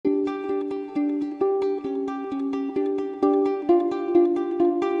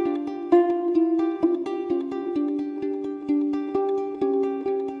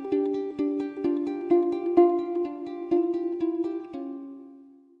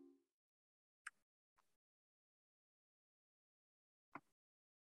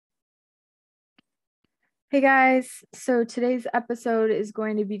Hey guys, so today's episode is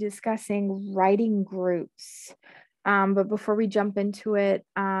going to be discussing writing groups. But before we jump into it,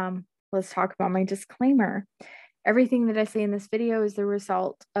 let's talk about my disclaimer. Everything that I say in this video is the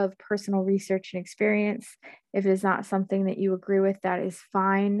result of personal research and experience. If it is not something that you agree with, that is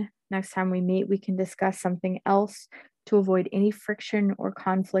fine. Next time we meet, we can discuss something else to avoid any friction or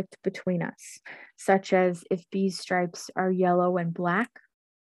conflict between us, such as if these stripes are yellow and black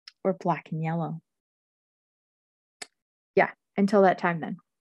or black and yellow. Yeah, until that time then.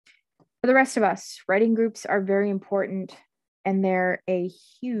 For the rest of us, writing groups are very important and they're a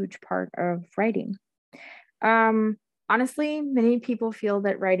huge part of writing. Honestly, many people feel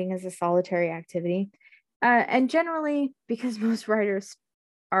that writing is a solitary activity. And generally, because most writers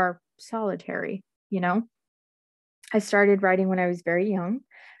are solitary, you know, I started writing when I was very young.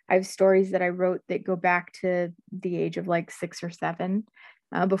 I have stories that I wrote that go back to the age of like 6 or 7.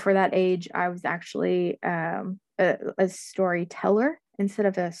 Before that age, I was actually a storyteller instead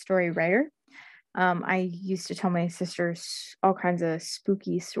of a story writer. I used to tell my sisters all kinds of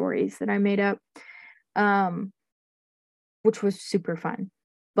spooky stories that I made up, um, which was super fun.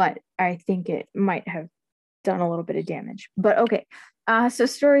 But I think it might have done a little bit of damage. But okay. So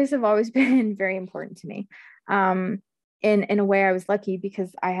stories have always been very important to me. In a way, I was lucky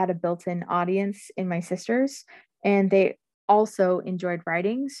because I had a built-in audience in my sisters, and they also enjoyed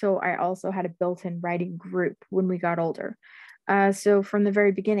writing. So I also had a built-in writing group when we got older. So from the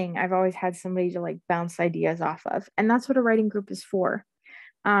very beginning, I've always had somebody to like bounce ideas off of, and that's what a writing group is for.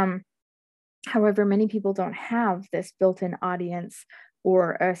 Um, However, many people don't have this built-in audience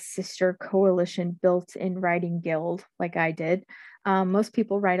or a sister coalition built-in writing guild like I did. Most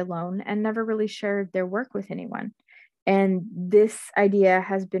people write alone and never really shared their work with anyone. And this idea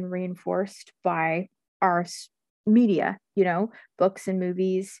has been reinforced by our media, books and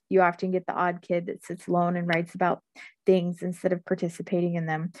movies. You often get the odd kid that sits alone and writes about things instead of participating in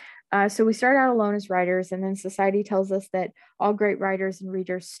them. So we start out alone as writers, and then society tells us that all great writers and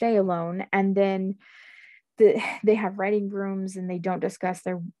readers stay alone. And then they have writing rooms and they don't discuss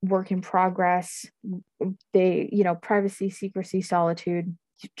their work in progress. They, privacy, secrecy, solitude.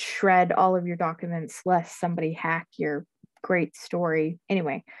 You shred all of your documents lest somebody hack your great story.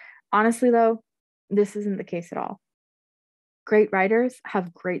 Anyway, honestly, though, this isn't the case at all. Great writers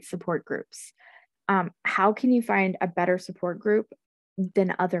have great support groups. How can you find a better support group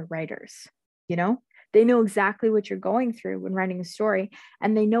than other writers? You know, they know exactly what you're going through when writing a story,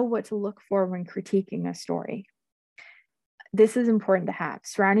 and they know what to look for when critiquing a story. This is important to have.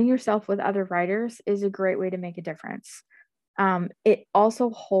 Surrounding yourself with other writers is a great way to make a difference. It also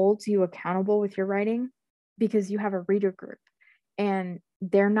holds you accountable with your writing because you have a reader group and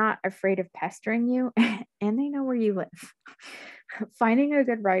they're not afraid of pestering you and they know where you live. Finding a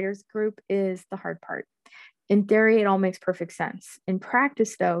good writers group is the hard part. In theory, it all makes perfect sense. In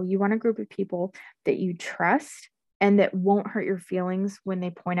practice, though, you want a group of people that you trust and that won't hurt your feelings when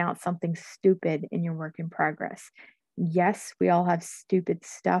they point out something stupid in your work in progress. Yes, we all have stupid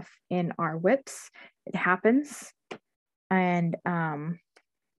stuff in our whips. It happens. And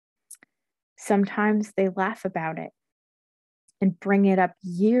sometimes they laugh about it and bring it up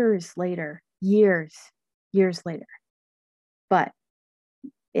years later, years later. But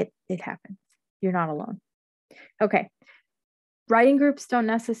it happens. You're not alone. Okay. Writing groups don't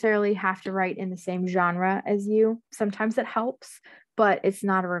necessarily have to write in the same genre as you. Sometimes it helps, but it's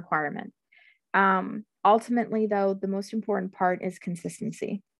not a requirement. Ultimately, though, the most important part is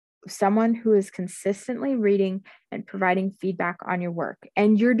consistency. Someone who is consistently reading and providing feedback on your work,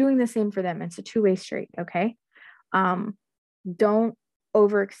 and you're doing the same for them. It's a two-way street, okay? Don't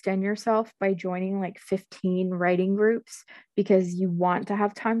overextend yourself by joining like 15 writing groups because you want to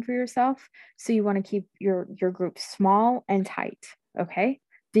have time for yourself. So you want to keep your group small and tight, okay?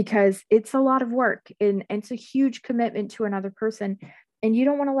 Because it's a lot of work and it's a huge commitment to another person. And you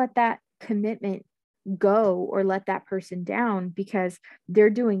don't want to let that commitment go or let that person down because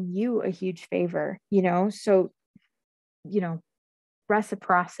they're doing you a huge favor, So,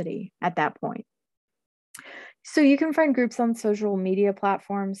 reciprocity at that point. So you can find groups on social media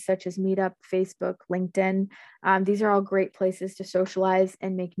platforms such as Meetup, Facebook, LinkedIn. These are all great places to socialize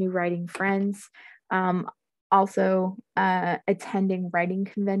and make new writing friends. Also, attending writing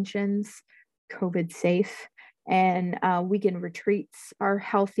conventions, COVID safe, and weekend retreats are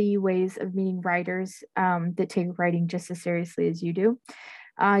healthy ways of meeting writers that take writing just as seriously as you do.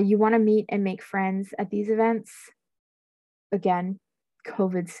 You want to meet and make friends at these events. Again,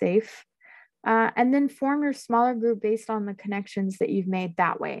 COVID safe. And then form your smaller group based on the connections that you've made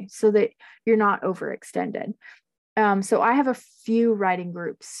that way so that you're not overextended. So I have a few writing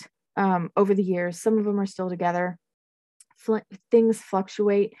groups over the years. Some of them are still together. Things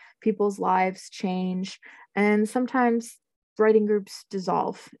fluctuate, people's lives change, and sometimes writing groups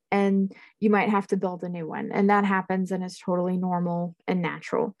dissolve and you might have to build a new one. And that happens and it's totally normal and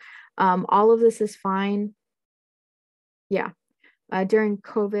natural. All of this is fine. Yeah. During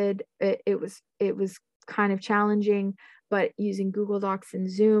COVID, it was kind of challenging, but using Google Docs and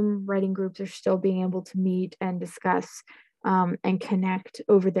Zoom, writing groups are still being able to meet and discuss and connect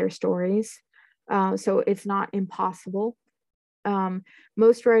over their stories. So it's not impossible.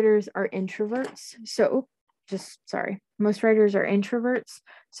 Most writers are introverts. Most writers are introverts.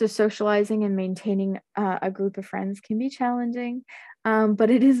 So socializing and maintaining a group of friends can be challenging, but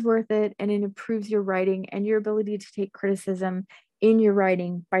it is worth it, and it improves your writing and your ability to take criticism in your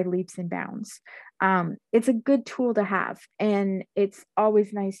writing by leaps and bounds. It's a good tool to have, and it's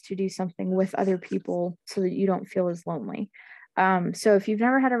always nice to do something with other people so that you don't feel as lonely. So if you've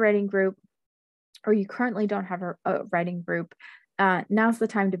never had a writing group, or you currently don't have a writing group, now's the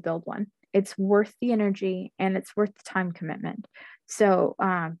time to build one. It's worth the energy and it's worth the time commitment. So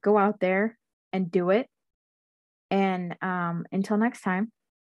go out there and do it. And until next time,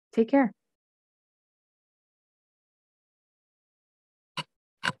 take care.